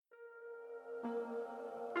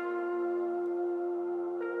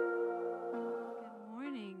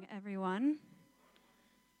one.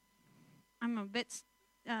 I'm a bit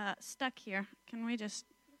stuck here. Can we just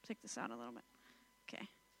take this out a little bit? Okay.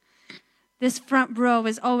 This front row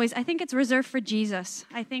is always, I think it's reserved for Jesus.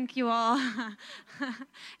 I think you all,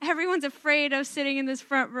 everyone's afraid of sitting in this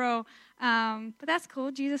front row. But that's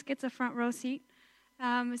cool. Jesus gets a front row seat.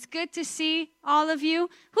 It's good to see all of you.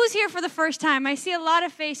 Who's here for the first time? I see a lot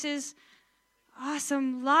of faces.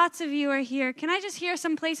 Awesome. Lots of you are here. Can I just hear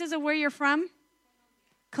some places of where you're from?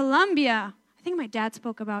 Colombia. I think my dad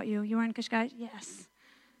spoke about you. You were in Cascais? Yes.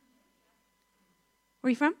 Where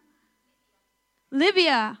are you from?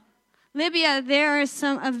 Libya. Libya, there is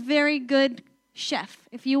a very good chef.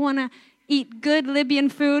 If you want to eat good Libyan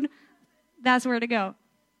food, that's where to go.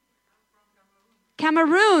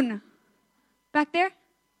 Cameroon. Back there?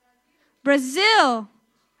 Brazil.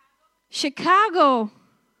 Chicago.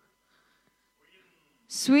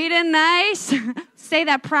 Sweden, nice. Say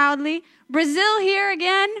that proudly. Brazil here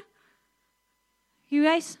again. You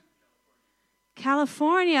guys?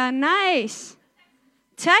 California, nice.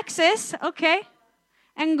 Texas, okay.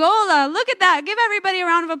 Angola, look at that. Give everybody a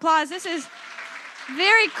round of applause. This is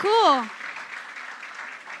very cool.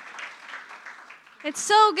 It's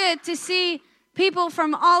so good to see people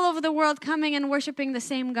from all over the world coming and worshiping the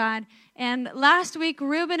same God. And last week,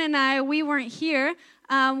 Ruben and I, we weren't here.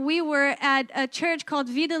 We were at a church called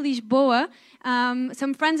Vida Lisboa.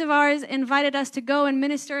 Some friends of ours invited us to go and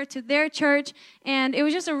minister to their church, and it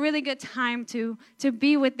was just a really good time to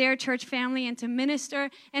be with their church family and to minister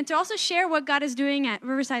and to also share what God is doing at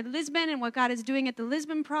Riverside Lisbon and what God is doing at the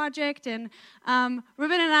Lisbon Project. And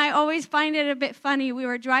Ruben and I always find it a bit funny. We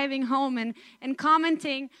were driving home and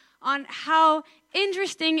commenting on how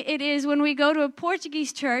interesting it is when we go to a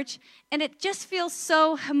Portuguese church and it just feels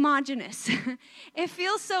so homogenous. It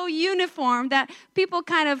feels so uniform that people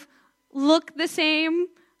kind of look the same.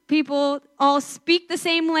 People all speak the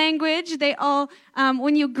same language. They all,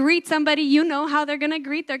 when you greet somebody, you know how they're going to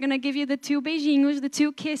greet. They're going to give you the 2 beijinhos, the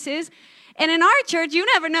 2 kisses. And in our church, you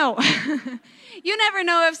never know. You never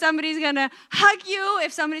know if somebody's going to hug you,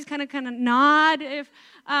 if somebody's going to kind of nod, if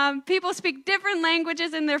people speak different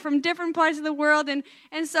languages and they're from different parts of the world. And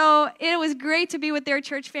so it was great to be with their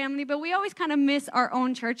church family, but we always kind of miss our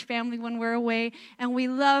own church family when we're away. And we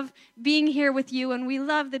love being here with you, and we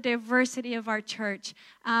love the diversity of our church.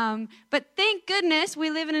 But thank goodness we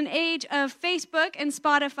live in an age of Facebook and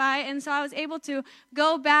Spotify, and so I was able to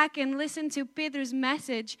go back and listen to Pedro's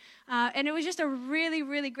message, and it was just a really,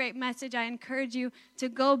 really great message. I encourage you to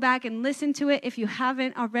go back and listen to it if you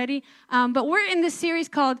haven't already. But we're in this series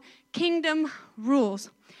called Kingdom Rules.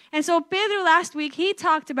 And so Pedro last week, he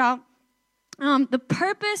talked about the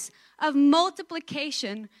purpose of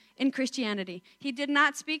multiplication in Christianity. He did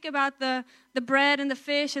not speak about the bread and the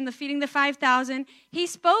fish and the feeding the 5,000. He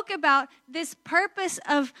spoke about this purpose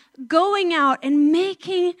of going out and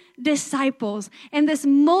making disciples and this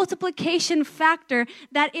multiplication factor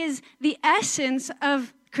that is the essence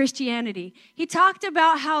of Christianity. He talked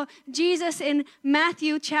about how Jesus in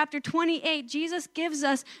Matthew chapter 28, Jesus gives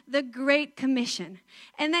us the Great Commission.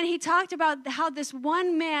 And then he talked about how this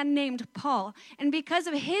one man named Paul, and because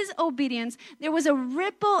of his obedience, there was a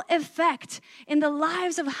ripple effect in the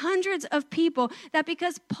lives of hundreds of people, that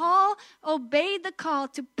because Paul obeyed the call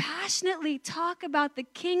to passionately talk about the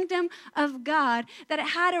kingdom of God, that it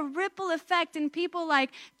had a ripple effect in people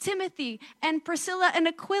like Timothy and Priscilla and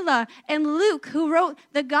Aquila and Luke, who wrote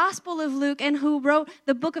the Gospel of Luke and who wrote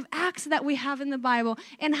the book of Acts that we have in the Bible,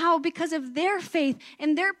 and how because of their faith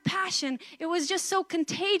and their passion, it was just so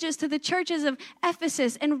contagious to the churches of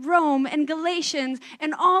Ephesus and Rome and Galatians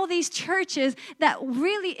and all these churches that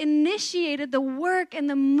really initiated the work and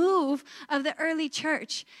the move of the early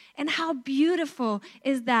church. And how beautiful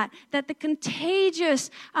is that the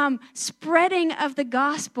contagious spreading of the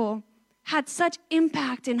gospel had such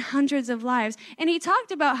impact in hundreds of lives. And he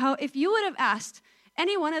talked about how if you would have asked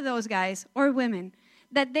any one of those guys or women,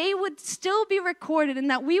 that they would still be recorded and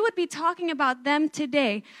that we would be talking about them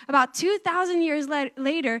today, about 2,000 years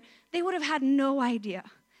later, they would have had no idea,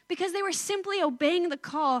 because they were simply obeying the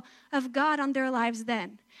call of God on their lives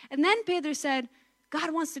then. And then Pedro said,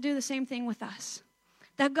 God wants to do the same thing with us,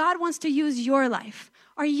 that God wants to use your life.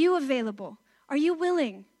 Are you available? Are you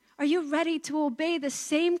willing? Are you ready to obey the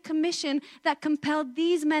same commission that compelled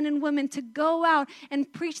these men and women to go out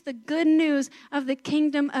and preach the good news of the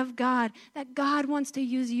kingdom of God? That God wants to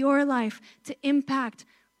use your life to impact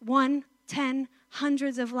 1, 10,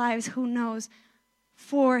 hundreds of lives, who knows,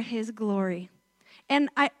 for his glory. And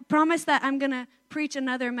I promise that I'm going to preach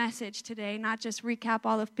another message today, not just recap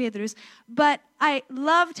all of Pedro's, but I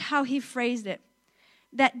loved how he phrased it,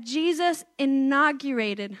 that Jesus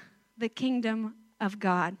inaugurated the kingdom of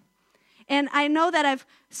God. And I know that I've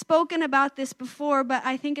spoken about this before, but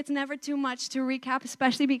I think it's never too much to recap,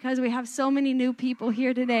 especially because we have so many new people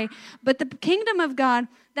here today. But the kingdom of God,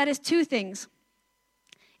 that is two things.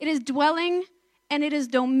 It is dwelling and it is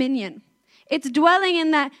dominion. It's dwelling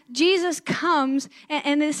in that Jesus comes,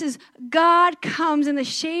 and this is God comes in the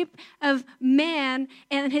shape of man,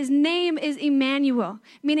 and his name is Emmanuel,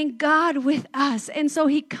 meaning God with us. And so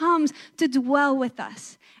he comes to dwell with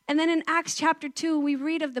us. And then in Acts chapter 2, we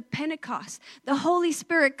read of the Pentecost. The Holy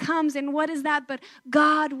Spirit comes, and what is that but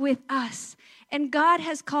God with us? And God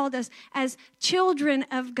has called us as children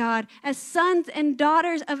of God, as sons and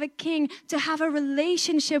daughters of a king, to have a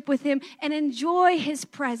relationship with him and enjoy his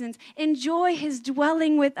presence, enjoy his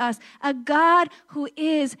dwelling with us, a God who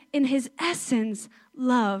is in his essence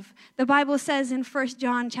love. The Bible says in 1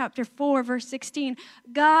 John chapter 4, verse 16,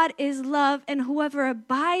 God is love, and whoever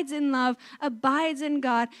abides in love abides in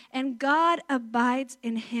God, and God abides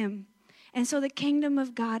in him. And so the kingdom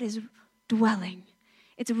of God is dwelling.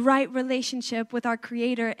 It's right relationship with our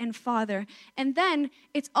Creator and Father. And then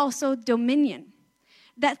it's also dominion.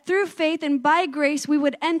 That through faith and by grace, we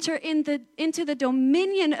would enter into the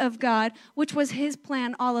dominion of God, which was his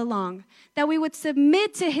plan all along. That we would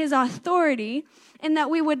submit to his authority, and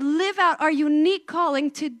that we would live out our unique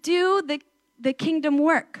calling to do the kingdom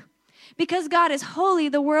work. Because God is holy,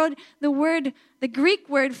 the Greek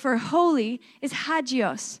word for holy is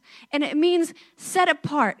hagios, and it means set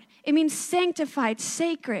apart. It means sanctified,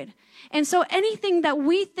 sacred. And so anything that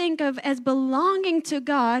we think of as belonging to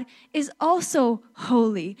God is also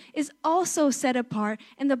holy, is also set apart.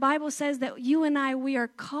 And the Bible says that you and I, we are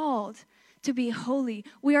called to be holy.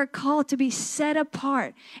 We are called to be set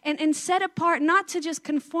apart. And set apart not to just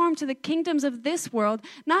conform to the kingdoms of this world,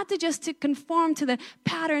 not to just to conform to the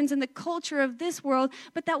patterns and the culture of this world,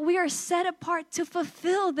 but that we are set apart to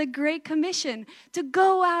fulfill the Great Commission, to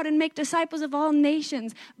go out and make disciples of all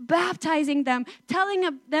nations, baptizing them,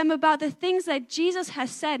 telling them about the things that Jesus has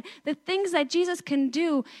said, the things that Jesus can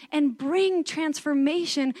do, and bring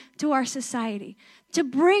transformation to our society. To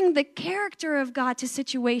bring the character of God to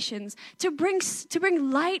situations, to bring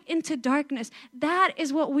light into darkness. That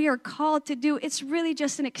is what we are called to do. It's really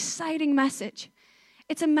just an exciting message.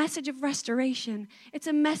 It's a message of restoration. It's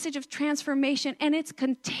a message of transformation, and it's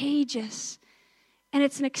contagious. And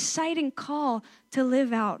it's an exciting call to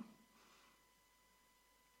live out.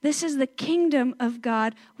 This is the kingdom of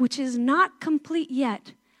God, which is not complete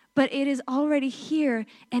yet, but it is already here,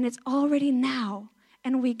 and it's already now,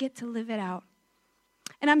 and we get to live it out.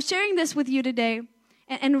 And I'm sharing this with you today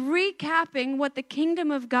and recapping what the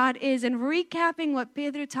kingdom of God is and recapping what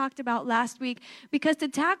Pedro talked about last week, because to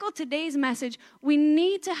tackle today's message, we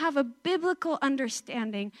need to have a biblical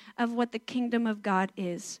understanding of what the kingdom of God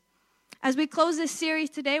is. As we close this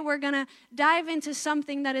series today, we're going to dive into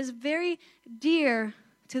something that is very dear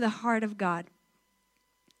to the heart of God.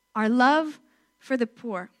 Our love for the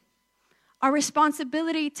poor. Our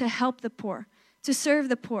responsibility to help the poor, to serve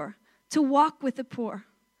the poor, to walk with the poor,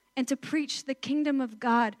 and to preach the kingdom of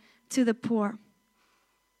God to the poor.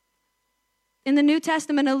 In the New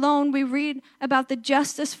Testament alone, we read about the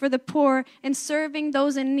justice for the poor and serving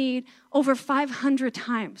those in need over 500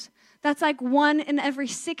 times. That's like 1 in every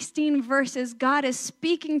 16 verses. God is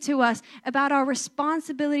speaking to us about our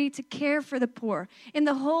responsibility to care for the poor. In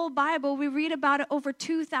the whole Bible, we read about it over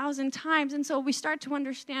 2,000 times, and so we start to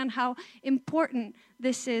understand how important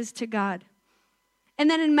this is to God. And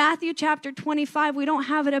then in Matthew chapter 25, we don't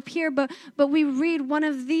have it up here, but we read one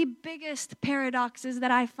of the biggest paradoxes that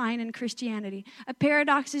I find in Christianity. A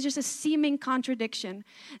paradox is just a seeming contradiction.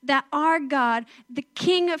 That our God, the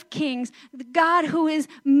King of Kings, the God who is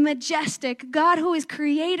majestic, God who is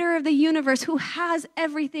creator of the universe, who has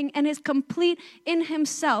everything and is complete in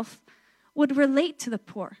himself, would relate to the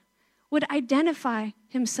poor, would identify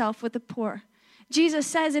himself with the poor. Jesus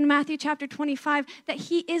says in Matthew chapter 25 that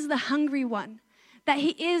he is the hungry one, that he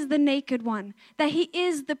is the naked one, that he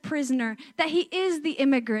is the prisoner, that he is the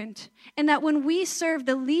immigrant, and that when we serve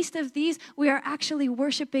the least of these, we are actually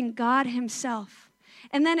worshiping God himself.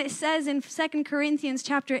 And then it says in 2 Corinthians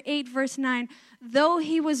chapter 8, verse 9, though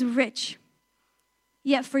he was rich,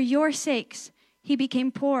 yet for your sakes he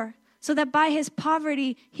became poor, so that by his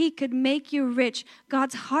poverty he could make you rich.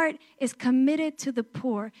 God's heart is committed to the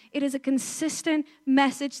poor. It is a consistent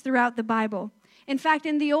message throughout the Bible. In fact,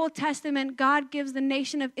 in the Old Testament, God gives the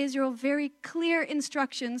nation of Israel very clear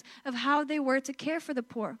instructions of how they were to care for the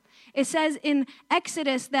poor. It says in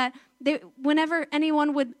Exodus that whenever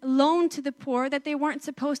anyone would loan to the poor, that they weren't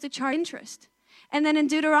supposed to charge interest. And then in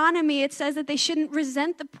Deuteronomy, it says that they shouldn't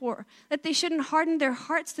resent the poor, that they shouldn't harden their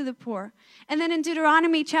hearts to the poor. And then in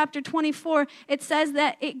Deuteronomy chapter 24, it says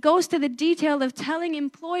that it goes to the detail of telling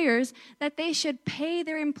employers that they should pay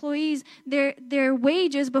their employees their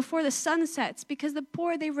wages before the sun sets, because the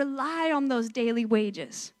poor, they rely on those daily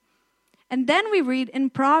wages. And then we read in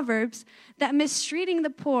Proverbs that mistreating the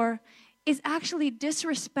poor is actually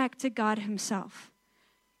disrespect to God himself.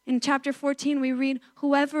 In chapter 14, we read,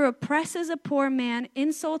 "Whoever oppresses a poor man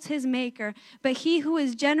insults his maker, but he who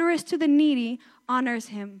is generous to the needy honors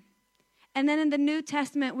him." And then in the New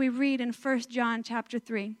Testament, we read in 1 John chapter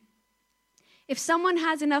 3, "If someone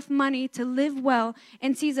has enough money to live well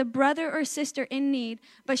and sees a brother or sister in need,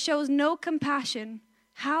 but shows no compassion,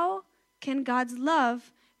 how can God's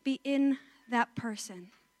love be in that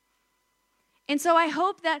person?" And so I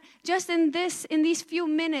hope that just in these few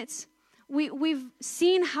minutes, we've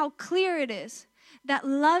seen how clear it is that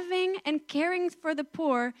loving and caring for the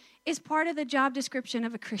poor is part of the job description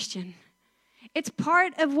of a Christian. It's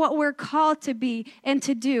part of what we're called to be and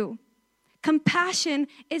to do. Compassion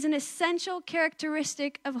is an essential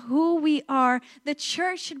characteristic of who we are. The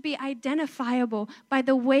church should be identifiable by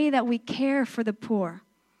the way that we care for the poor.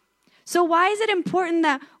 So why is it important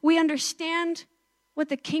that we understand what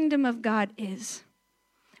the kingdom of God is?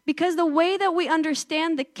 Because the way that we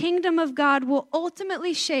understand the kingdom of God will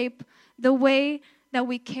ultimately shape the way that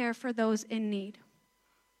we care for those in need.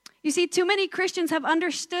 You see, too many Christians have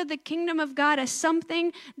understood the kingdom of God as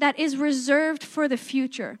something that is reserved for the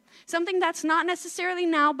future. Something that's not necessarily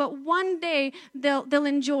now, but one day they'll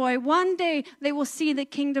enjoy. One day they will see the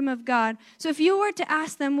kingdom of God. So if you were to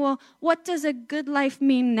ask them, well, what does a good life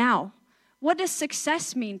mean now? What does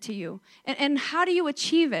success mean to you? And how do you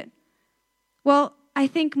achieve it? Well, I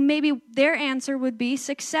think maybe their answer would be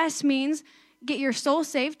success means get your soul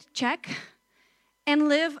saved, check, and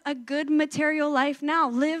live a good material life now.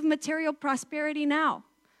 Live material prosperity now.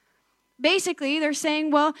 Basically, they're saying,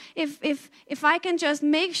 well, if I can just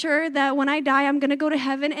make sure that when I die, I'm going to go to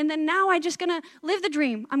heaven, and then now I'm just going to live the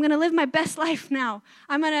dream. I'm going to live my best life now.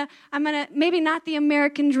 I'm going to maybe not the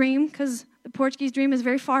American dream, because the Portuguese dream is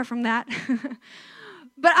very far from that.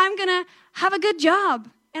 But I'm going to have a good job.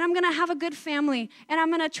 And I'm going to have a good family, and I'm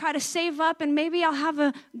going to try to save up, and maybe I'll have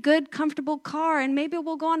a good, comfortable car, and maybe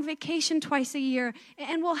we'll go on vacation twice a year,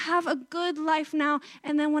 and we'll have a good life now,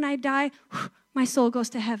 and then when I die, my soul goes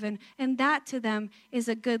to heaven, and that to them is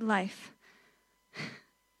a good life.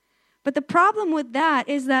 But the problem with that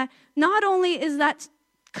is that not only is that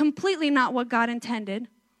completely not what God intended,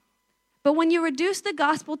 but when you reduce the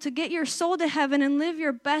gospel to get your soul to heaven and live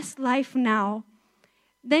your best life now,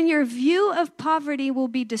 then your view of poverty will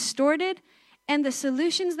be distorted, and the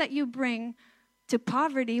solutions that you bring to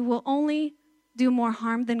poverty will only do more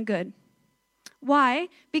harm than good. Why?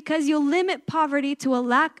 Because you'll limit poverty to a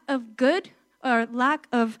lack of good or lack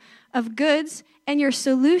of goods, and your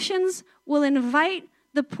solutions will invite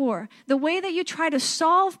the poor. The way that you try to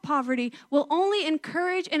solve poverty will only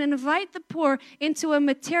encourage and invite the poor into a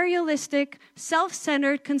materialistic,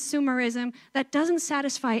 self-centered consumerism that doesn't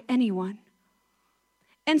satisfy anyone.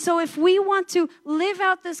 And so if we want to live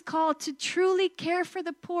out this call to truly care for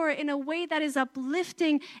the poor in a way that is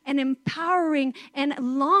uplifting and empowering and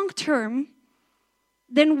long-term,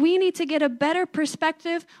 then we need to get a better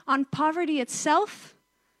perspective on poverty itself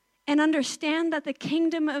and understand that the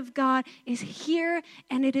kingdom of God is here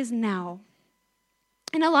and it is now.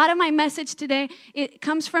 And a lot of my message today, it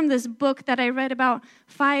comes from this book that I read about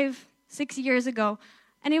 5-6 years ago.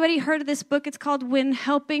 Anybody heard of this book? It's called When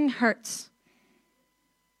Helping Hurts.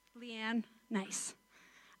 Leanne, nice.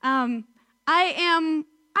 I'm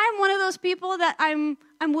one of those people that I'm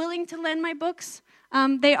willing to lend my books.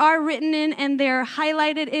 They are written in and they're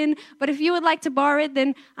highlighted in, but if you would like to borrow it,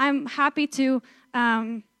 then I'm happy to.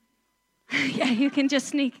 You can just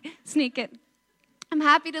sneak it. I'm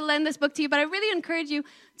happy to lend this book to you, but I really encourage you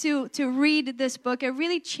to read this book. It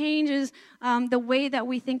really changes the way that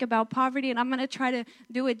we think about poverty, and I'm going to try to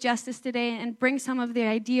do it justice today and bring some of the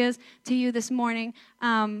ideas to you this morning.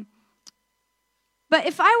 But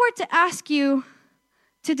if I were to ask you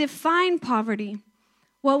to define poverty,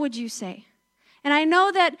 what would you say? And I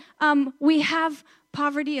know that we have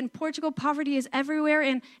poverty in Portugal. Poverty is everywhere,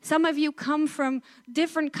 and some of you come from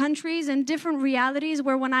different countries and different realities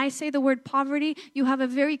where when I say the word poverty, you have a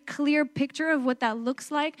very clear picture of what that looks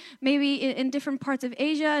like, maybe in different parts of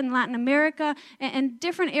Asia and Latin America and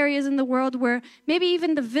different areas in the world where maybe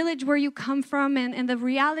even the village where you come from and the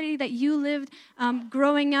reality that you lived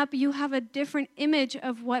growing up, you have a different image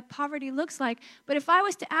of what poverty looks like. But if I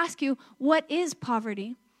was to ask you, what is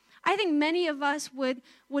poverty? I think many of us would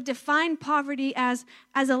define poverty as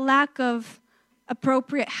a lack of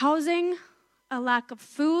appropriate housing, a lack of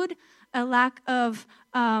food, a lack of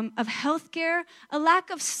healthcare, a lack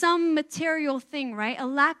of some material thing, right? A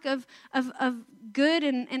lack of good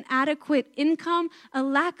and adequate income, a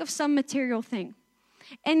lack of some material thing.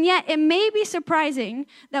 And yet, it may be surprising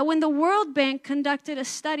that when the World Bank conducted a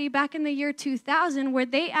study back in the year 2000 where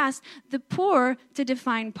they asked the poor to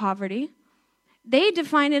define poverty, they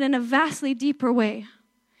defined it in a vastly deeper way.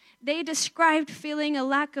 They described feeling a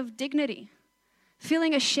lack of dignity,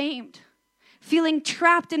 feeling ashamed, feeling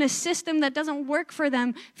trapped in a system that doesn't work for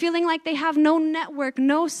them, feeling like they have no network,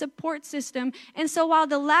 no support system. And so while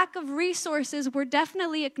the lack of resources were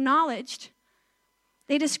definitely acknowledged,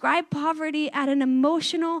 they describe poverty at an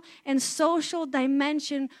emotional and social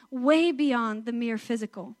dimension way beyond the mere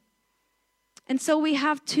physical. And so we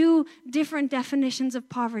have two different definitions of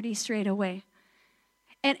poverty straight away.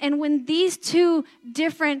 And when these two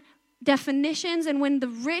different definitions, and when the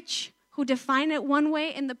rich who define it one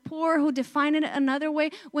way and the poor who define it another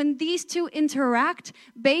way, when these two interact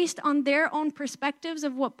based on their own perspectives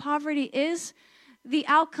of what poverty is, the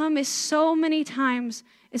outcome is so many times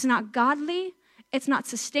it's not godly, it's not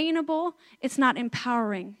sustainable, it's not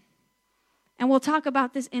empowering. And we'll talk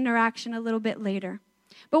about this interaction a little bit later.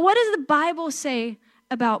 But what does the Bible say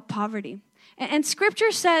about poverty? And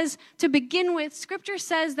Scripture says, to begin with, Scripture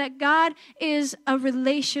says that God is a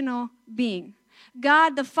relational being.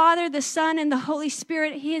 God, the Father, the Son, and the Holy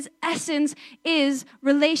Spirit, His essence is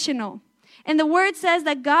relational. And the Word says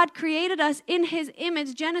that God created us in His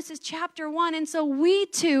image, Genesis chapter 1, and so we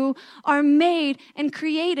too are made and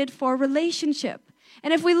created for relationship.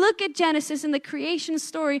 And if we look at Genesis and the creation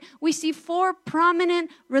story, we see 4 prominent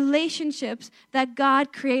relationships that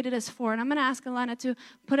God created us for. And I'm going to ask Alana to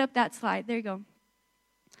put up that slide. There you go.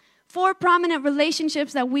 4 prominent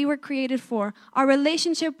relationships that we were created for. Our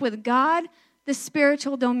relationship with God, the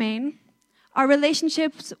spiritual domain. Our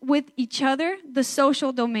relationships with each other, the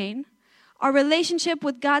social domain. Our relationship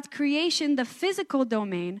with God's creation, the physical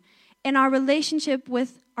domain. And our relationship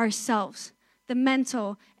with ourselves, the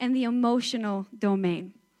mental and the emotional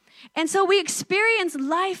domain. And so we experience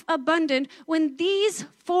life abundant when these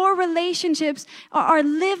 4 relationships are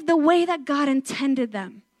lived the way that God intended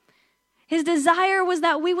them. His desire was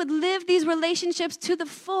that we would live these relationships to the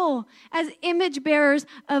full as image bearers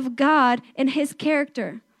of God and His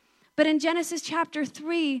character. But in Genesis chapter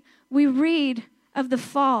 3, we read of the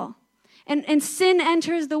fall. And sin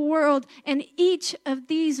enters the world, and each of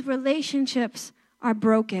these relationships are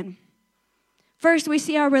broken. First, we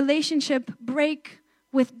see our relationship break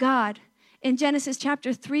with God. In Genesis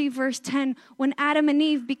chapter 3, verse 10, when Adam and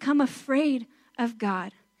Eve become afraid of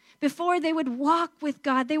God. Before they would walk with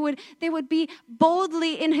God, they would be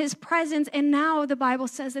boldly in His presence, and now the Bible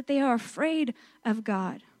says that they are afraid of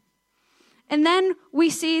God. And then we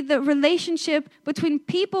see the relationship between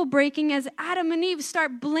people breaking as Adam and Eve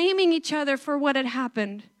start blaming each other for what had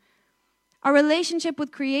happened. Our relationship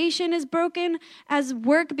with creation is broken as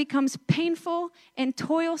work becomes painful and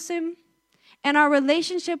toilsome. And our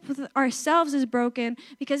relationship with ourselves is broken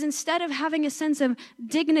because instead of having a sense of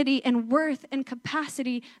dignity and worth and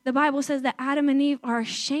capacity, the Bible says that Adam and Eve are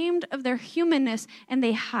ashamed of their humanness and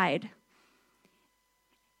they hide.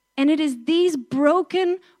 And it is these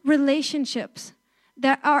broken relationships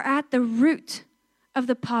that are at the root of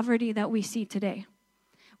the poverty that we see today.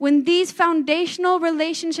 When these foundational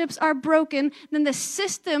relationships are broken, then the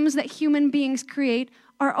systems that human beings create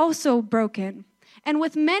are also broken. And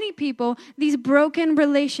with many people, these broken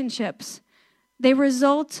relationships, they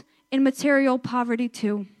result in material poverty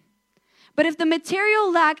too. But if the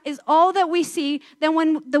material lack is all that we see, then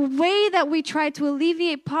when the way that we try to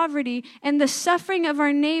alleviate poverty and the suffering of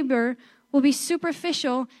our neighbor will be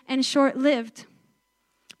superficial and short-lived.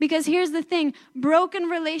 Because here's the thing, broken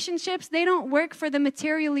relationships, they don't work for the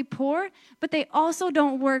materially poor, but they also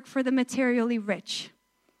don't work for the materially rich.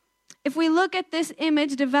 If we look at this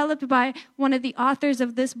image developed by one of the authors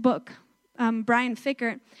of this book, Brian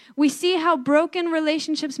Fikkert, we see how broken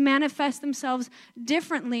relationships manifest themselves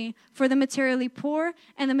differently for the materially poor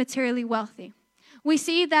and the materially wealthy. We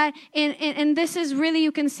see that, and this is really,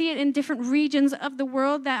 you can see it in different regions of the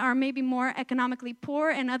world that are maybe more economically poor,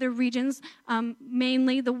 and other regions,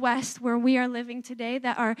 mainly the West where we are living today,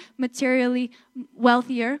 that are materially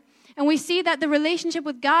wealthier. And we see that the relationship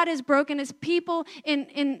with God is broken as people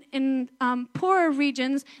in poorer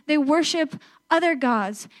regions, they worship other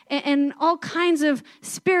gods and all kinds of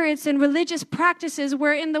spirits and religious practices,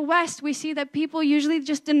 where in the West we see that people usually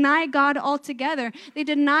just deny God altogether. They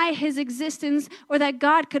deny his existence or that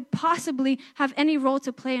God could possibly have any role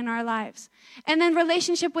to play in our lives. And then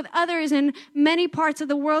relationship with others in many parts of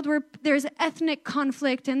the world where there's ethnic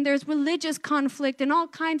conflict and there's religious conflict and all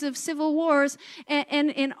kinds of civil wars. And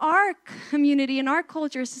in our community, in our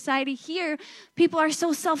culture, society here, people are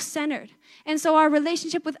so self-centered. And so our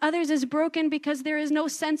relationship with others is broken because there is no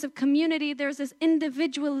sense of community. There's this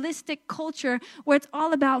individualistic culture where it's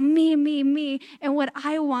all about me, and what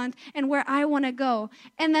I want and where I want to go.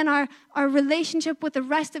 And then our relationship with the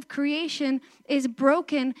rest of creation is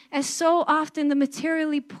broken, as so often the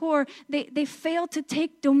materially poor, they fail to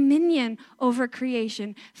take dominion over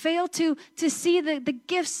creation, fail to see the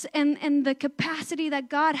gifts and the capacity that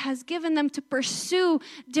God has given them to pursue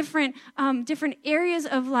different areas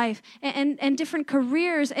of life and different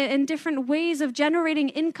careers and different ways of generating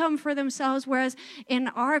income for themselves. Whereas in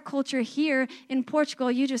our culture here in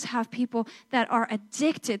Portugal, you just have people that are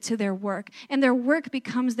addicted to their work, and their work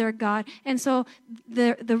becomes their God. And so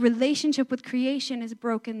the relationship with creation is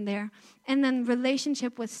broken there. And then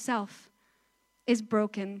relationship with self is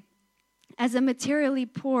broken. As the materially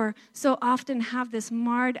poor so often have this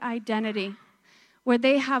marred identity where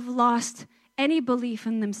they have lost any belief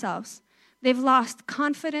in themselves. They've lost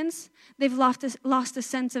confidence. They've lost a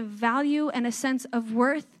sense of value and a sense of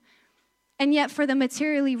worth. And yet for the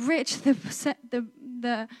materially rich,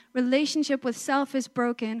 the relationship with self is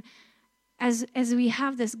broken as we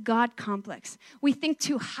have this God complex. We think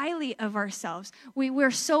too highly of ourselves. We're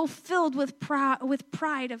so filled with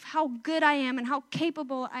pride of how good I am and how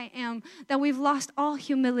capable I am that we've lost all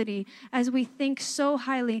humility as we think so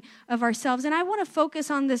highly of ourselves. And I want to focus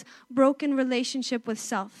on this broken relationship with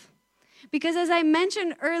self. Because as I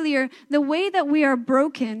mentioned earlier, the way that we are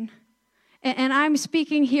broken, and I'm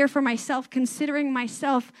speaking here for myself, considering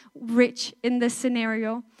myself rich in this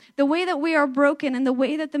scenario, the way that we are broken and the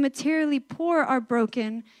way that the materially poor are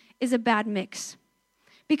broken is a bad mix.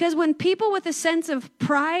 Because when people with a sense of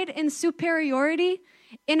pride and superiority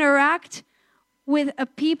interact with a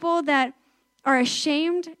people that are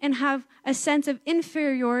ashamed and have a sense of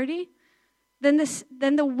inferiority, then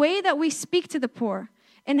the way that we speak to the poor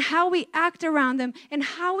and how we act around them and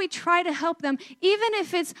how we try to help them, even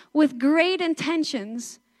if it's with great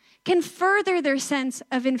intentions, can further their sense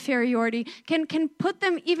of inferiority, can put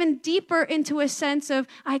them even deeper into a sense of,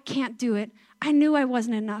 I can't do it. I knew I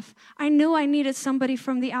wasn't enough. I knew I needed somebody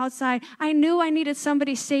from the outside. I knew I needed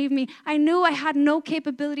somebody to save me. I knew I had no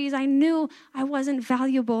capabilities. I knew I wasn't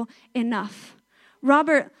valuable enough.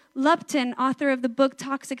 Robert Lupton, author of the book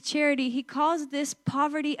Toxic Charity, he calls this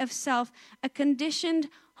poverty of self a conditioned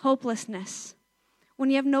hopelessness. When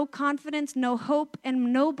you have no confidence, no hope,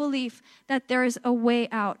 and no belief that there is a way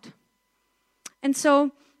out. And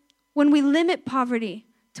so when we limit poverty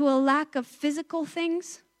to a lack of physical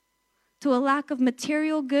things, to a lack of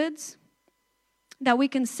material goods that we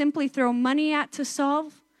can simply throw money at to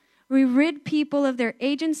solve, we rid people of their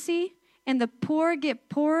agency, and the poor get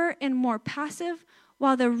poorer and more passive,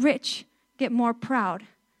 while the rich get more proud.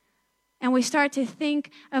 And we start to think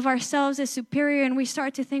of ourselves as superior, and we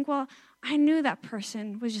start to think, well, I knew that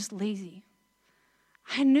person was just lazy.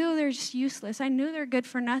 I knew they're just useless. I knew they're good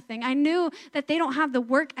for nothing. I knew that they don't have the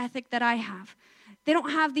work ethic that I have. They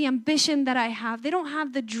don't have the ambition that I have. They don't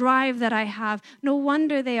have the drive that I have. No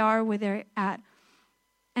wonder they are where they're at.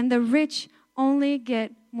 And the rich only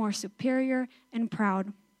get more superior and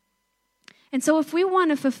proud. And so if we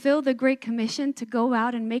want to fulfill the Great Commission to go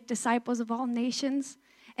out and make disciples of all nations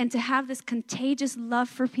and to have this contagious love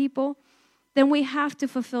for people, then we have to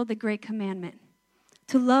fulfill the Great Commandment,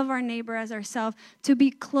 to love our neighbor as ourselves, to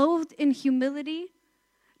be clothed in humility,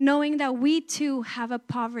 knowing that we too have a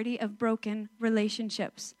poverty of broken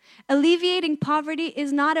relationships. Alleviating poverty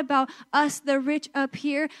is not about us, the rich up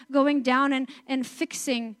here, going down and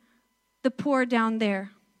fixing the poor down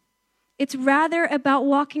there. It's rather about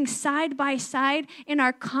walking side by side in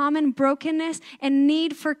our common brokenness and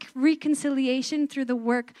need for reconciliation through the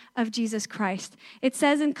work of Jesus Christ. It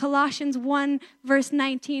says in Colossians 1, verse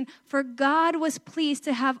 19, "For God was pleased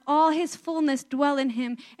to have all his fullness dwell in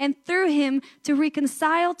him, and through him to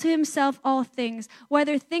reconcile to himself all things,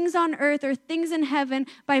 whether things on earth or things in heaven,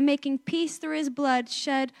 by making peace through his blood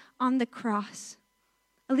shed on the cross."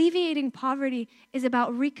 Alleviating poverty is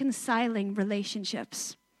about reconciling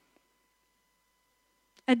relationships.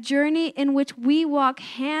 A journey in which we walk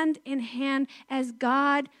hand in hand as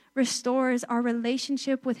God restores our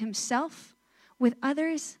relationship with himself, with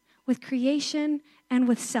others, with creation, and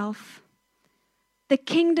with self. The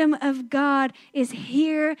kingdom of God is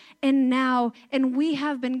here and now, and we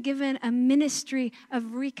have been given a ministry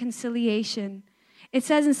of reconciliation. It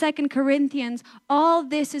says in 2 Corinthians, all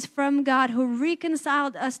this is from God who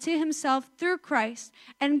reconciled us to himself through Christ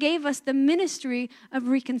and gave us the ministry of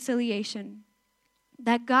reconciliation.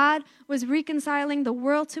 That God was reconciling the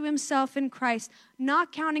world to himself in Christ,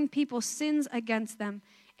 not counting people's sins against them.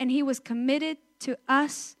 And he was committed to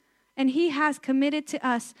us, and he has committed to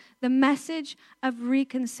us the message of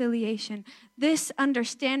reconciliation. This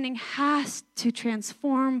understanding has to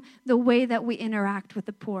transform the way that we interact with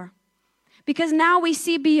the poor. Because now we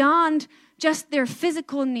see beyond just their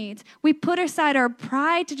physical needs. We put aside our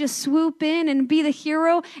pride to just swoop in and be the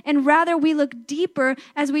hero, and rather we look deeper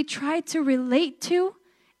as we try to relate to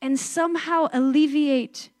and somehow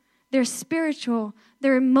alleviate their spiritual,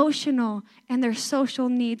 their emotional, and their social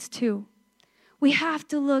needs too. We have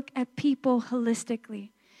to look at people holistically.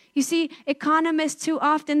 You see, economists too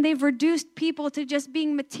often, they've reduced people to just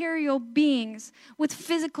being material beings with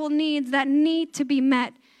physical needs that need to be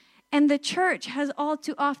met. And the church has all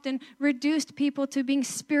too often reduced people to being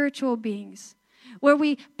spiritual beings, where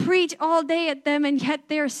we preach all day at them and yet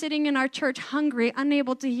they are sitting in our church hungry,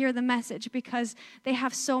 unable to hear the message because they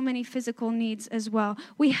have so many physical needs as well.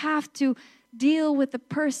 We have to deal with the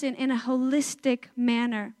person in a holistic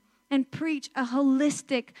manner and preach a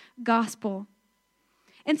holistic gospel.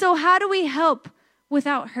 And so how do we help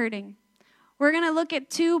without hurting? We're going to look at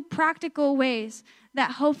two practical ways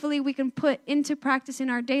that hopefully we can put into practice in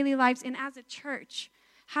our daily lives and as a church.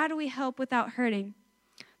 How do we help without hurting?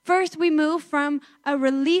 First, we move from a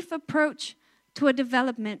relief approach to a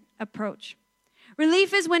development approach.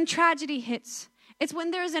 Relief is when tragedy hits. It's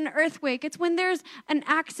when there's an earthquake. It's when there's an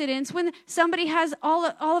accident. It's when somebody has all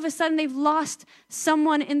of a sudden they've lost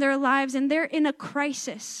someone in their lives and they're in a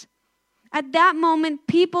crisis. At that moment,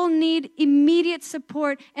 people need immediate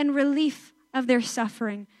support and relief of their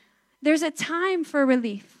suffering. There's a time for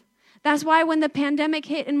relief. That's why when the pandemic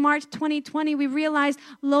hit in March 2020, we realized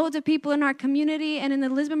loads of people in our community and in the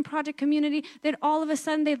Lisbon Project community that all of a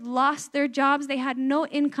sudden they'd lost their jobs. They had no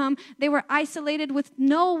income. They were isolated with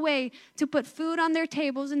no way to put food on their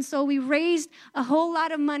tables. And so we raised a whole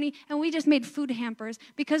lot of money and we just made food hampers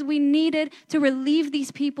because we needed to relieve these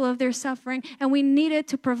people of their suffering and we needed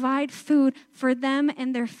to provide food for them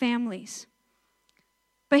and their families.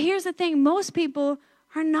 But here's the thing, most people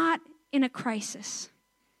are not in a crisis.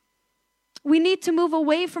 We need to move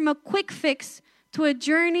away from a quick fix to a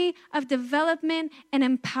journey of development and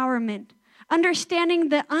empowerment, understanding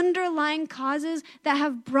the underlying causes that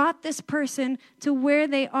have brought this person to where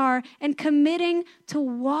they are and committing to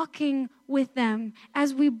walking with them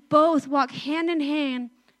as we both walk hand in hand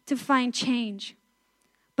to find change.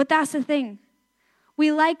 But that's the thing.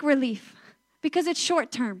 We like relief because it's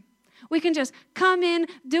short term. We can just come in,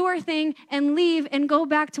 do our thing, and leave and go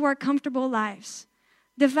back to our comfortable lives.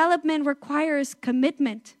 Development requires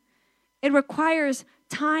commitment. It requires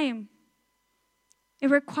time.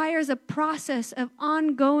 It requires a process of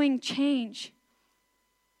ongoing change.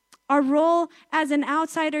 Our role as an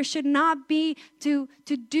outsider should not be to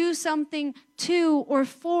do something to or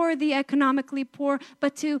for the economically poor,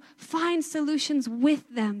 but to find solutions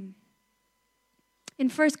with them. In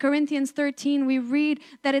 1 Corinthians 13, we read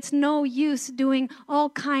that it's no use doing all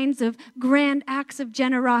kinds of grand acts of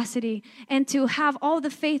generosity and to have all the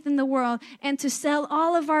faith in the world and to sell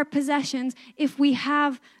all of our possessions if we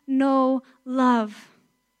have no love.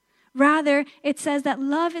 Rather, it says that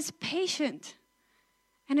love is patient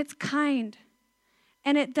and it's kind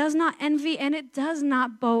and it does not envy and it does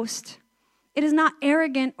not boast. It is not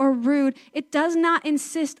arrogant or rude. It does not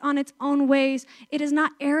insist on its own ways. It is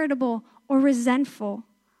not irritable or resentful.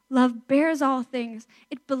 Love bears all things.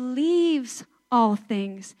 It believes all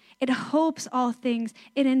things. It hopes all things.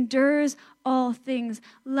 It endures all things.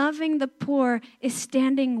 Loving the poor is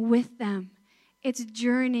standing with them. It's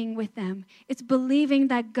journeying with them. It's believing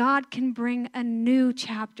that God can bring a new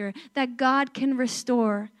chapter, that God can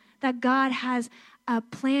restore, that God has a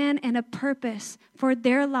plan and a purpose for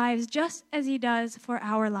their lives just as he does for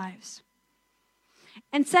our lives.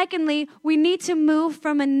 And secondly, we need to move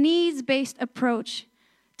from a needs-based approach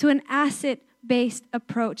to an asset-based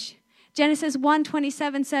approach. Genesis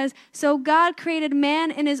 1:27 says, "So God created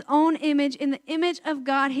man in his own image. In the image of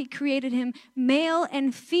God, he created him. Male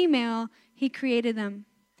and female, he created them."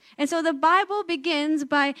 And so the Bible begins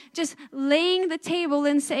by just laying the table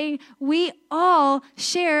and saying we all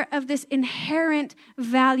share of this inherent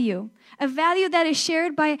value, a value that is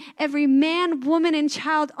shared by every man, woman, and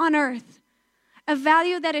child on earth. A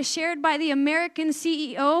value that is shared by the American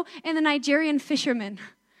CEO and the Nigerian fisherman.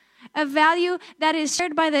 a value that is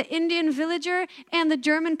shared by the Indian villager and the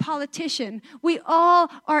German politician. We all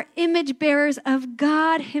are image bearers of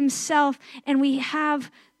God himself, and we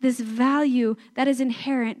have this value that is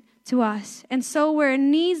inherent to us. And so we're a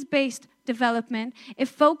needs-based development. It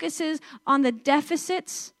focuses on the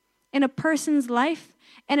deficits in a person's life,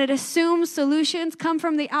 and it assumes solutions come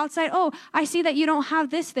from the outside. Oh, I see that you don't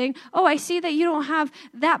have this thing. Oh, I see that you don't have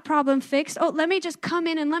that problem fixed. Oh, let me just come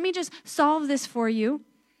in and let me just solve this for you.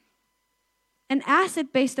 An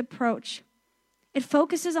asset-based approach, it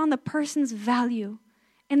focuses on the person's value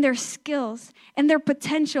and their skills and their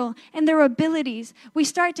potential and their abilities. We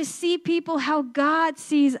start to see people how God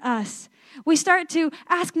sees us. We start to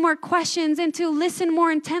ask more questions and to listen more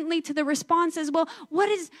intently to the responses. Well, what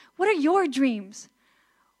are your dreams?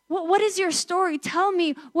 What is your story? Tell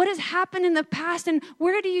me what has happened in the past and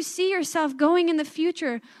where do you see yourself going in the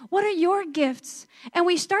future? What are your gifts? And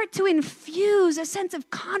we start to infuse a sense of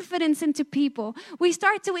confidence into people. We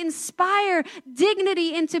start to inspire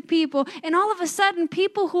dignity into people. And all of a sudden,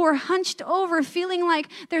 people who are hunched over, feeling like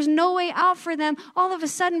there's no way out for them, all of a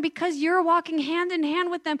sudden, because you're walking hand in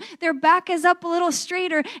hand with them, their back is up a little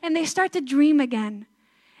straighter and they start to dream again.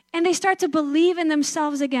 And they start to believe in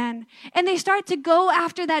themselves again. And they start to go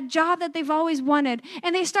after that job that they've always wanted.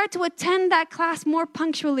 And they start to attend that class more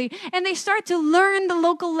punctually. And they start to learn the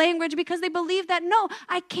local language because they believe that, no,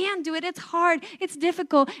 I can do it. It's hard. It's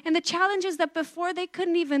difficult. And the challenges that before they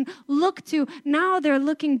couldn't even look to, now they're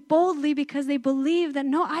looking boldly because they believe that,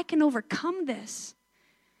 no, I can overcome this.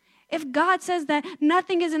 If God says that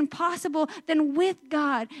nothing is impossible, then with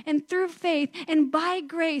God and through faith and by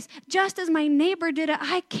grace, just as my neighbor did it,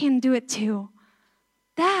 I can do it too.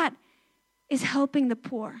 That is helping the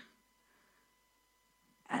poor.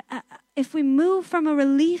 If we move from a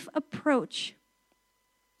relief approach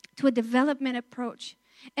to a development approach,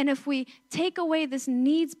 and if we take away this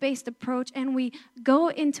needs-based approach and we go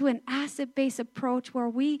into an asset-based approach where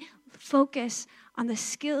we focus on the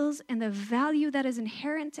skills and the value that is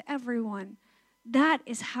inherent to everyone, that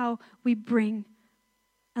is how we bring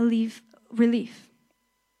relief.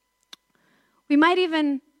 We might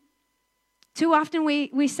even, too often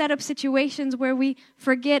we set up situations where we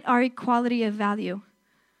forget our equality of value,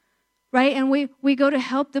 right? And we go to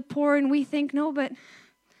help the poor and we think, no, but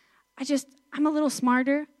I'm a little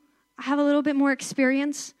smarter. I have a little bit more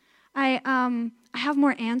experience. I have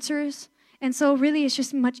more answers. And so really it's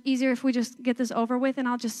just much easier if we just get this over with and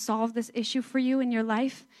I'll just solve this issue for you in your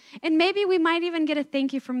life. And maybe we might even get a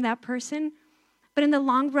thank you from that person. But in the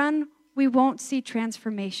long run, we won't see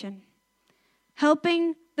transformation.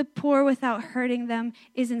 Helping the poor without hurting them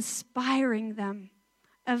is inspiring them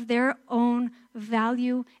of their own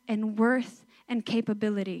value and worth and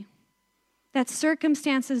capability. That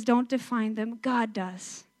circumstances don't define them, God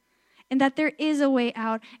does. And that there is a way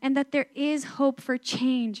out, and that there is hope for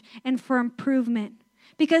change and for improvement.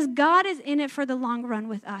 Because God is in it for the long run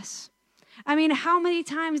with us. I mean, how many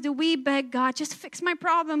times do we beg God, just fix my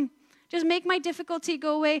problem. Just make my difficulty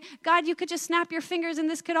go away. God, you could just snap your fingers and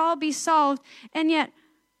this could all be solved. And yet,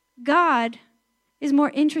 God is more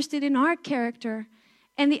interested in our character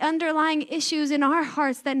and the underlying issues in our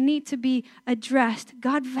hearts that need to be addressed.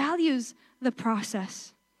 God values the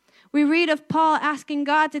process. We read of Paul asking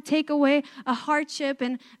God to take away a hardship,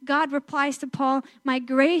 and God replies to Paul, "My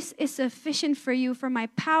grace is sufficient for you, for my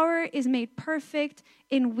power is made perfect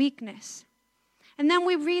in weakness." And then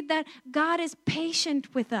we read that God is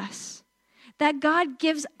patient with us, that God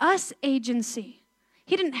gives us agency.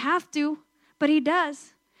 He didn't have to, but he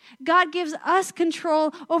does. God gives us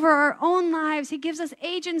control over our own lives. He gives us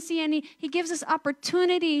agency, and he gives us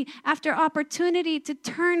opportunity after opportunity to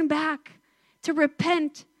turn back, to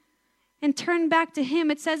repent, and turn back to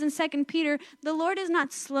him. It says in 2 Peter, "The Lord is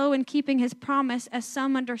not slow in keeping his promise, as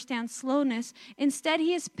some understand slowness. Instead,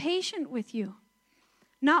 he is patient with you,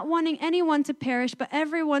 not wanting anyone to perish, but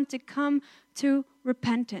everyone to come to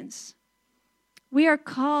repentance." We are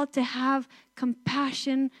called to have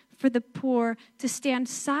compassion for the poor, to stand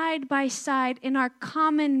side by side in our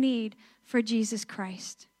common need for Jesus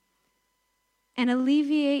Christ, and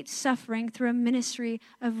alleviate suffering through a ministry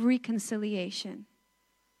of reconciliation.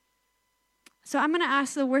 So I'm going to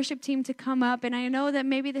ask the worship team to come up, and I know that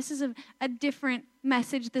maybe this is a different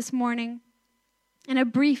message this morning, and a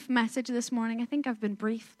brief message this morning. I think I've been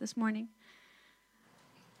brief this morning.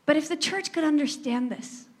 But if the church could understand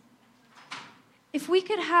this, if we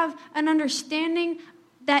could have an understanding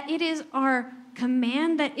that it is our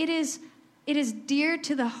command, that it is dear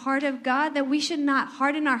to the heart of God, that we should not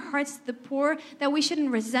harden our hearts to the poor, that we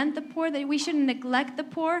shouldn't resent the poor, that we shouldn't neglect the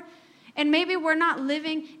poor. And maybe we're not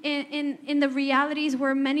living in the realities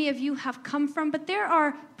where many of you have come from, but there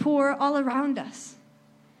are poor all around us.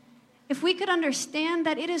 If we could understand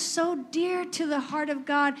that it is so dear to the heart of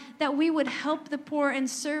God that we would help the poor and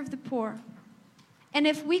serve the poor. And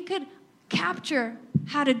if we could capture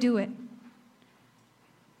how to do it,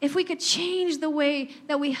 if we could change the way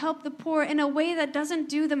that we help the poor in a way that doesn't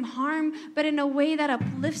do them harm, but in a way that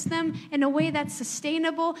uplifts them, in a way that's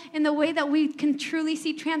sustainable, in the way that we can truly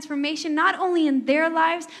see transformation, not only in their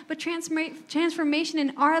lives, but transformation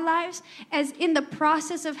in our lives, as in the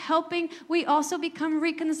process of helping, we also become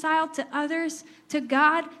reconciled to others, to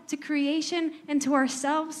God, to creation, and to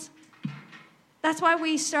ourselves. That's why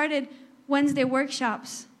we started Wednesday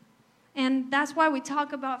workshops. And that's why we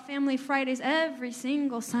talk about Family Fridays every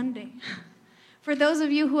single Sunday. For those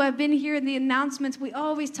of you who have been here in the announcements, we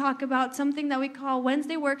always talk about something that we call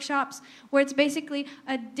Wednesday workshops, where it's basically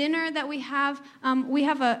a dinner that we have. We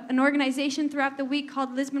have an organization throughout the week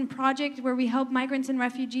called Lisbon Project, where we help migrants and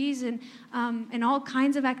refugees and all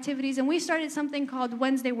kinds of activities. And we started something called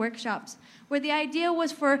Wednesday workshops, where the idea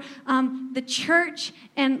was for the church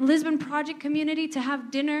and Lisbon Project community to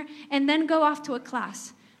have dinner and then go off to a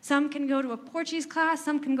class. Some can go to a Portuguese class,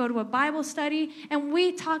 some can go to a Bible study, and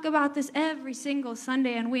we talk about this every single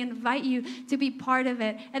Sunday, and we invite you to be part of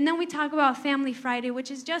it. And then we talk about Family Friday, which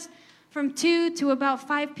is just from 2 to about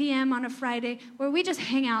 5 p.m. on a Friday, where we just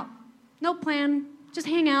hang out. No plan, just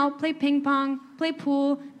hang out, play ping pong, play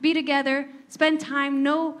pool, be together, spend time,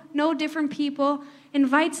 know different people,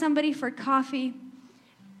 invite somebody for coffee.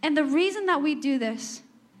 And the reason that we do this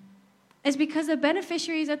is because the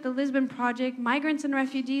beneficiaries at the Lisbon Project, migrants and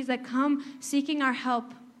refugees that come seeking our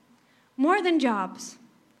help, more than jobs,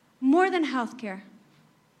 more than healthcare,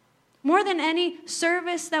 more than any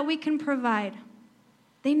service that we can provide,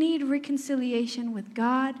 they need reconciliation with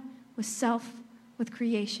God, with self, with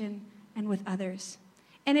creation, and with others.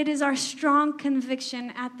 And it is our strong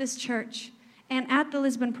conviction at this church and at the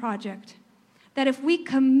Lisbon Project that if we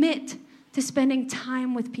commit to spending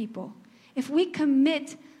time with people, if we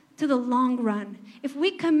commit to the long run, if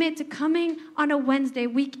we commit to coming on a Wednesday,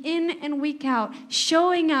 week in and week out,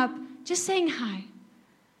 showing up, just saying hi,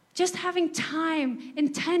 just having time,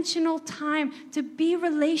 intentional time to be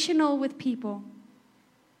relational with people,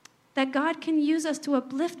 that God can use us to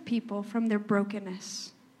uplift people from their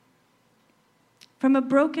brokenness. From a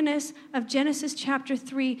brokenness of Genesis chapter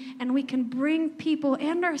 3, and we can bring people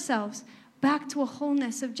and ourselves back to a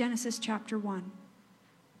wholeness of Genesis chapter 1.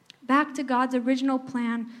 Back to God's original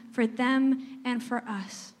plan for them and for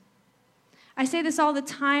us. I say this all the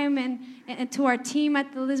time and to our team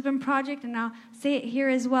at the Lisbon Project, and I'll say it here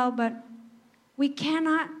as well, but we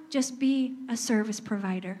cannot just be a service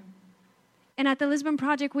provider. And at the Lisbon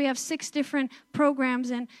Project, we have 6 different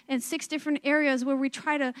programs and 6 different areas where we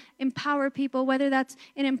try to empower people, whether that's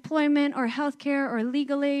in employment or healthcare or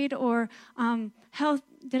legal aid or health.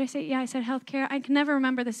 Did I say? Yeah, I said healthcare. I can never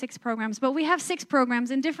remember the 6 programs, but we have 6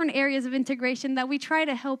 programs in different areas of integration that we try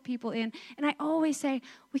to help people in. And I always say,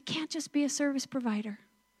 we can't just be a service provider.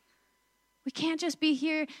 We can't just be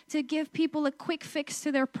here to give people a quick fix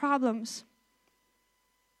to their problems.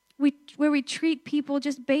 Where we treat people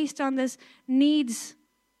just based on this needs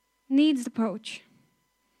approach.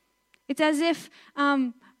 It's as if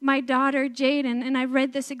my daughter, Jade, and I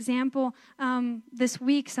read this example this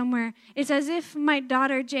week somewhere. It's as if my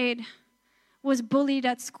daughter, Jade, was bullied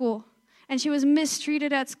at school. And she was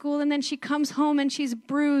mistreated at school. And then she comes home and she's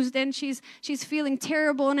bruised and she's feeling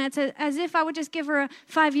terrible. And it's as if I would just give her a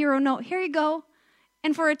 €5 note. Here you go.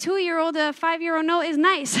 And for a 2-year-old, a €5 note is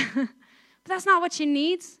nice. But that's not what she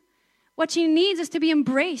needs. What she needs is to be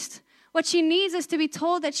embraced. What she needs is to be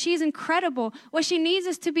told that she's incredible. What she needs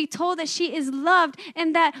is to be told that she is loved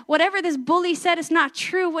and that whatever this bully said is not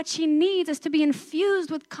true. What she needs is to be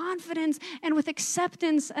infused with confidence and with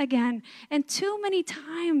acceptance again. And too many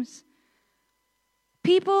times,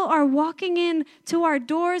 people are walking in to our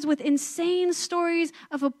doors with insane stories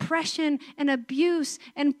of oppression and abuse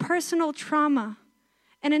and personal trauma.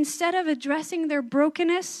 And instead of addressing their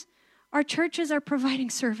brokenness, our churches are providing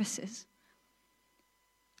services.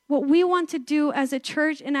 What we want to do as a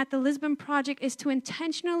church and at the Lisbon Project is to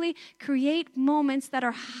intentionally create moments that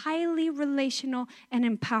are highly relational and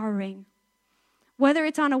empowering. Whether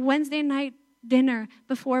it's on a Wednesday night dinner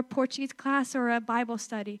before a Portuguese class or a Bible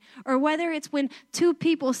study, or whether it's when two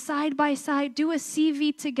people side by side do a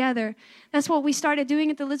CV together. That's what we started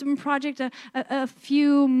doing at the Lisbon Project a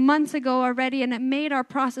few months ago already, and it made our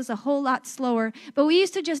process a whole lot slower. But we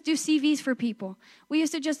used to just do CVs for people. We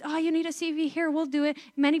used to just, oh, you need a CV? Here, we'll do it.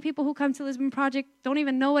 Many people who come to Lisbon Project don't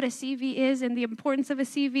even know what a CV is and the importance of a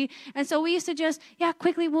CV. And so we used to just,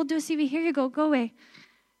 quickly, we'll do a CV. Here you go away.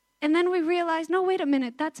 And then we realized, no, wait a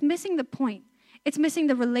minute, that's missing the point. It's missing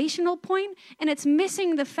the relational point, and it's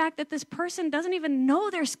missing the fact that this person doesn't even know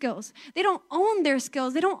their skills. They don't own their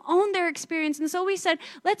skills. They don't own their experience. And so we said,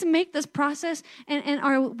 let's make this process, and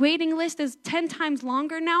our waiting list is 10 times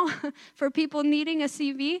longer now for people needing a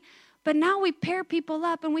CV. But now we pair people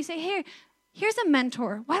up, and we say, hey, here's a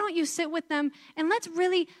mentor. Why don't you sit with them, and let's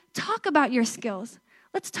really talk about your skills.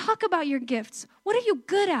 Let's talk about your gifts. What are you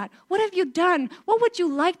good at? What have you done? What would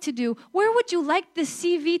you like to do? Where would you like the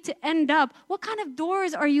CV to end up? What kind of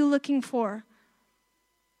doors are you looking for?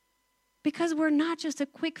 Because we're not just a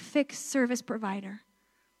quick fix service provider.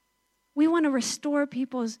 We want to restore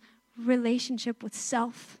people's relationship with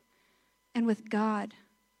self and with God.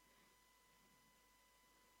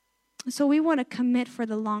 So we want to commit for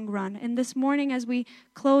the long run. And this morning as we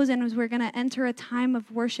close and as we're going to enter a time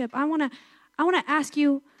of worship, I want to ask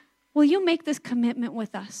you, will you make this commitment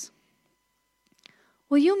with us?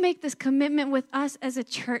 Will you make this commitment with us as a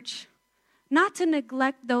church? Not to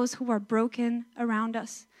neglect those who are broken around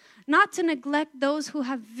us. Not to neglect those who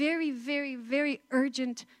have very, very, very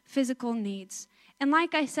urgent physical needs. And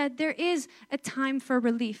like I said, there is a time for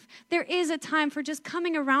relief. There is a time for just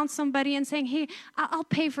coming around somebody and saying, hey, I'll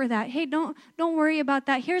pay for that. Hey, don't worry about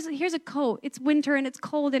that. Here's a coat. It's winter and it's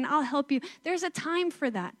cold and I'll help you. There's a time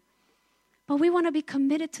for that. But we want to be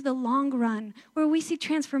committed to the long run, where we see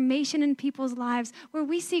transformation in people's lives, where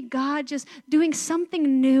we see God just doing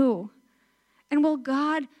something new. And will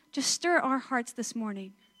God just stir our hearts this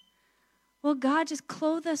morning? Will God just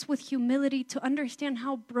clothe us with humility to understand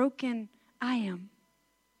how broken I am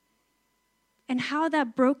and how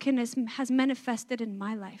that brokenness has manifested in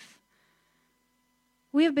my life?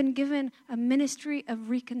 We have been given a ministry of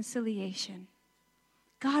reconciliation.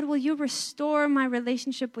 God, will you restore my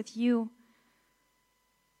relationship with you?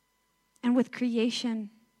 And with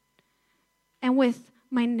creation, and with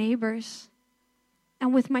my neighbors,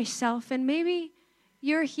 and with myself. And maybe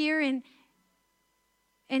you're here and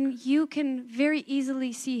you can very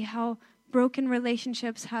easily see how broken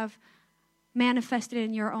relationships have manifested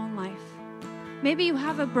in your own life. Maybe you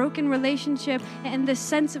have a broken relationship and the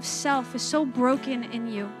sense of self is so broken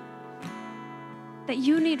in you that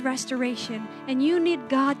you need restoration and you need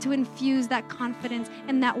God to infuse that confidence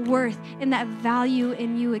and that worth and that value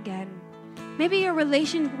in you again. Maybe your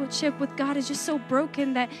relationship with God is just so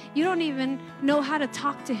broken that you don't even know how to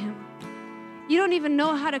talk to Him. You don't even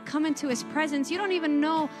know how to come into His presence. You don't even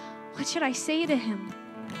know, what should I say to Him?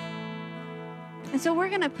 And so we're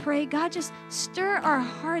going to pray, God, just stir our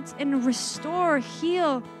hearts and restore,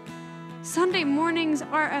 heal. Sunday mornings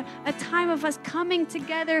are a time of us coming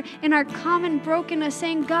together in our common brokenness,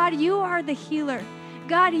 saying, God, you are the healer.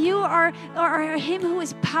 God, you are Him who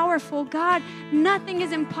is powerful. God, nothing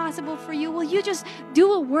is impossible for you. Will you just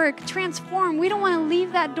do a work, transform? We don't want to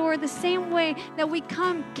leave that door the same way that we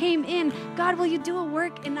came in. God, will you do a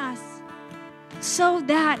work in us so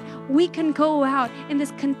that we can go out in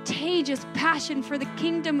this contagious passion for the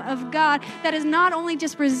kingdom of God that is not only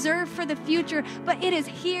just reserved for the future, but it is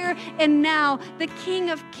here and now. The King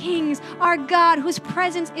of Kings, our God, whose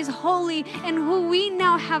presence is holy and who we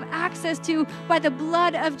now have access to by the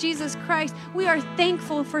blood of Jesus Christ. We are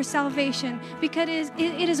thankful for salvation because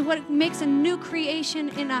it is what makes a new creation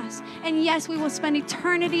in us. And yes, we will spend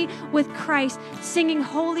eternity with Christ singing,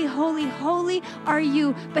 holy, holy, holy are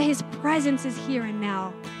you, but His presence is here and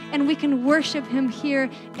now. And we can worship Him here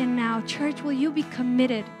and now. Church, will you be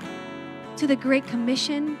committed to the Great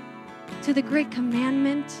Commission, to the Great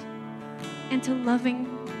Commandment, and to loving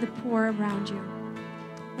the poor around you?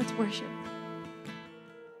 Let's worship.